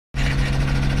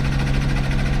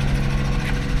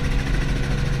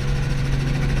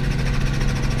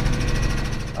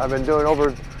I've been doing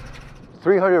over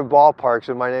 300 ballparks,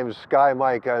 and my name is Sky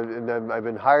Mike. I've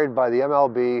been hired by the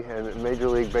MLB and Major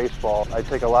League Baseball. I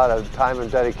take a lot of time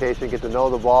and dedication, get to know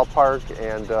the ballpark,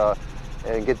 and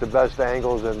get the best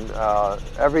angles. And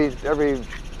every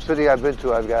city I've been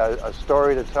to, I've got a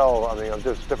story to tell. I mean, of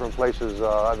just different places.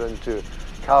 I've been to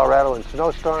Colorado in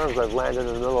snowstorms. I've landed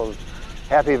in the middle of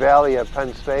Happy Valley at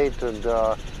Penn State, and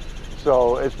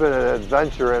so it's been an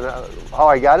adventure. And how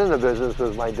I got into business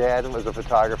was my dad was a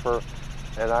photographer,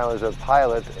 and I was a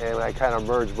pilot, and I kind of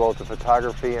merged both the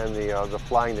photography and the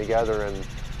flying together, and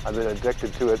I've been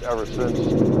addicted to it ever since.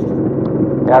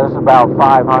 Yeah, this is about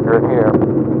 500 here.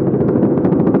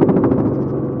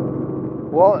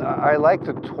 Well, I like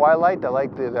the twilight. I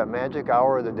like that magic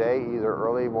hour of the day, either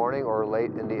early morning or late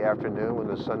in the afternoon when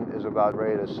the sun is about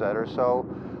ready to set or so.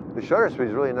 The shutter speed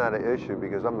is really not an issue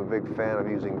because I'm a big fan of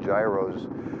using gyros,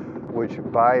 which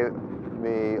buy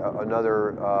me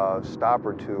another stop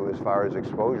or two as far as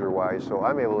exposure-wise. So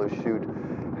I'm able to shoot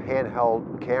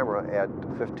handheld camera at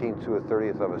 15th to a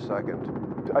 30th of a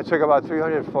second. I took about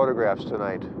 300 photographs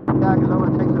tonight. Yeah, because I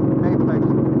want to take some Apex.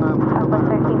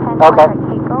 Okay.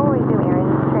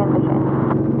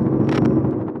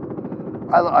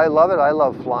 I love it. I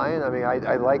love flying. I mean,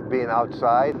 I like being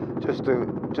outside, just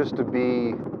to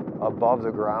be above the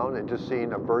ground and just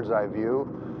seeing a bird's eye view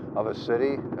of a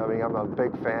city. I mean, I'm a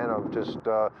big fan of just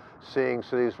seeing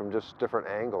cities from just different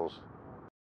angles.